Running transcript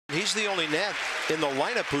He's the only Nat in the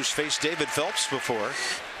lineup who's faced David Phelps before.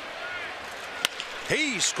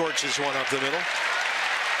 He scorches one up the middle.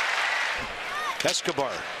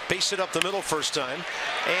 Escobar base it up the middle first time,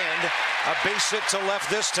 and a base hit to left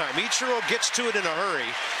this time. Ichiro gets to it in a hurry,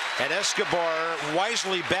 and Escobar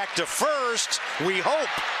wisely back to first. We hope.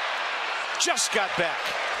 Just got back.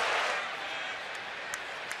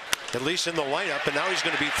 At least in the lineup, and now he's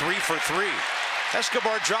going to be 3 for 3.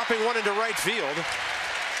 Escobar dropping one into right field.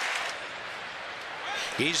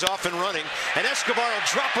 He's off and running, and Escobar will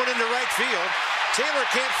drop one into right field. Taylor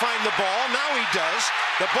can't find the ball. Now he does.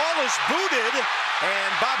 The ball is booted, and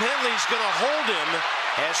Bob Henley's going to hold him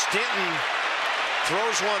as Stanton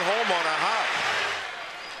throws one home on a hop.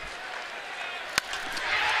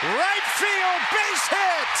 Right field base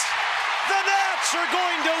hit. The Nats are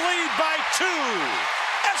going to lead by 2.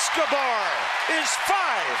 Escobar is 5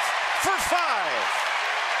 for 5.